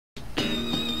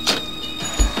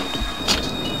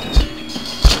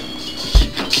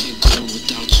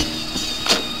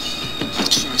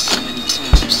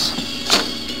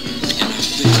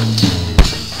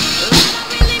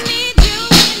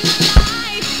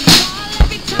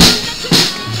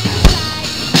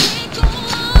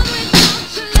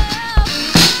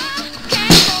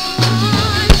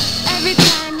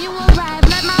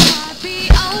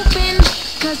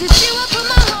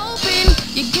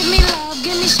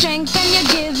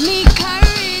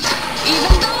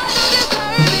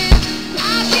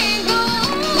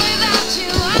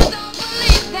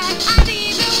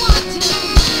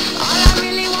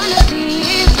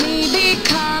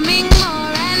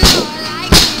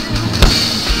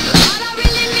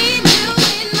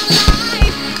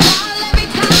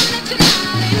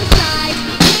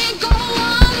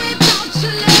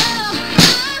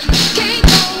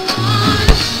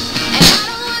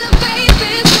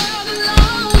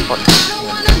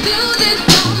this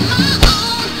on my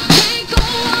own. Can't go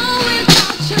on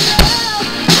without your love.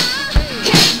 I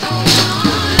can't go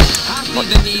on. I see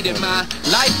the need in my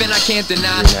life and I can't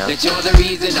deny that you're the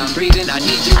reason I'm breathing. I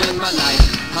need you in my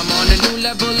life. I'm on a new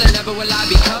level and never will I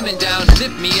be coming down.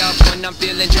 Lift me up when I'm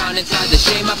feeling drowned inside the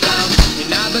shame I found.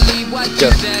 And I believe what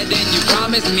you said and you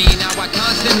promised me. Now I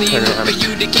constantly look for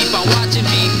you to keep on watching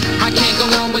me. I can't go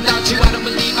on without you. I don't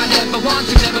believe I ever want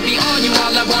to never be on you.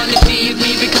 All I wanna see is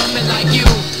me becoming like you.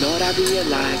 Lord, I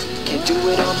realize can't do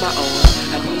it on my own.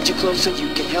 I need you close so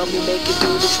you can help me make it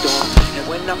through the storm. And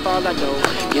when I fall, I know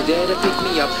you're there to pick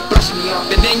me up, brush me off,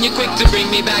 and then you're quick to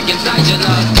bring me back inside your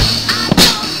love.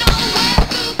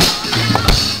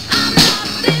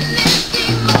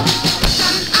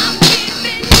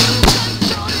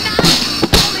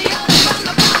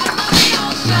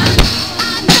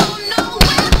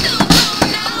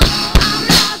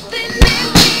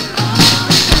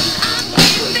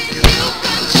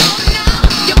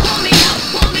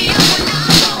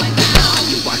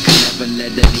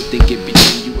 Anything get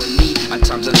between you and me. At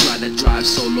times I try to drive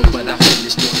solo, but I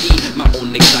finished your E. My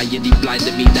own anxiety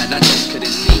blinded me that I just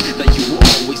couldn't see that you were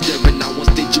always there and now once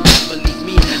did you ever leave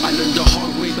me? I learned the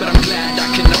hard way, but I'm glad I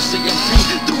can now say I'm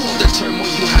free. Through all the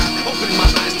turmoil you have, open my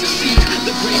eyes to see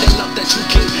the greater love that you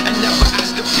give and never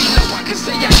ask to be. Now I can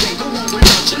say I can't go on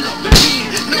without your loving me.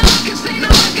 Now I can say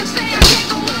I can't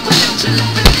go on without your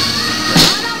loving me.